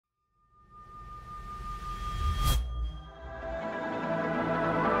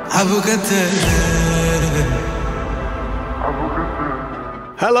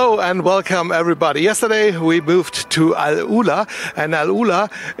Hello and welcome everybody. Yesterday we moved to Alula, and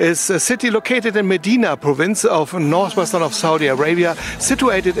Alula is a city located in Medina province of northwestern of Saudi Arabia,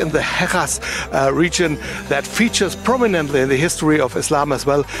 situated in the Hejaz region that features prominently in the history of Islam as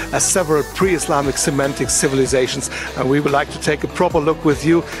well as several pre-Islamic Semitic civilizations. And we would like to take a proper look with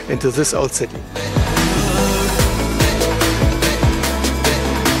you into this old city.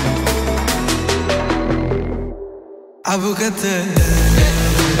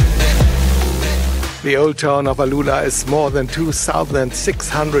 The old town of Alula is more than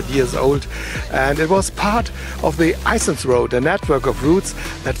 2,600 years old, and it was part of the Oasis road, a network of routes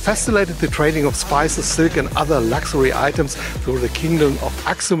that facilitated the trading of spices, silk and other luxury items through the kingdom of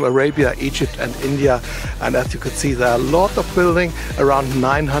Aksum, Arabia, Egypt and India. And as you can see, there are a lot of buildings, around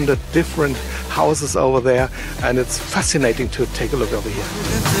 900 different houses over there, and it's fascinating to take a look over here.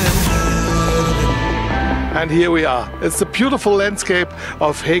 And here we are. It's a beautiful landscape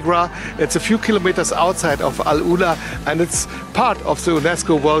of Hegra. It's a few kilometers outside of Alula, and it's part of the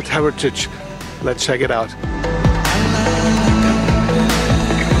UNESCO World Heritage. Let's check it out.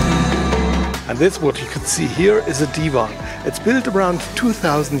 And this, what you can see here, is a divan. It's built around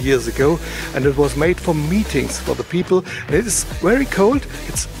 2,000 years ago, and it was made for meetings for the people. And it is very cold.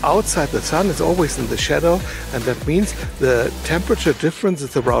 It's outside the sun. It's always in the shadow, and that means the temperature difference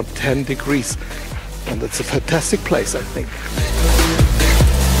is around 10 degrees. And it's a fantastic place, I think.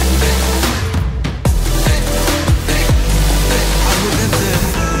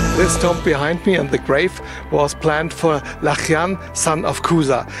 This tomb behind me and the grave was planned for Lachian, son of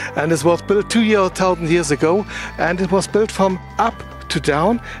Kusa. And it was built 2,000 years ago, and it was built from up to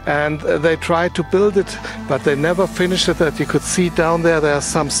down, and they tried to build it, but they never finished it. That you could see down there, there are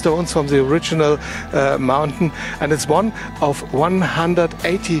some stones from the original mountain, and it's one of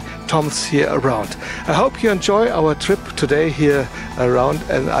 180 tombs here around. I hope you enjoy our trip today here around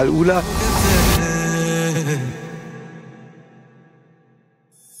Alula.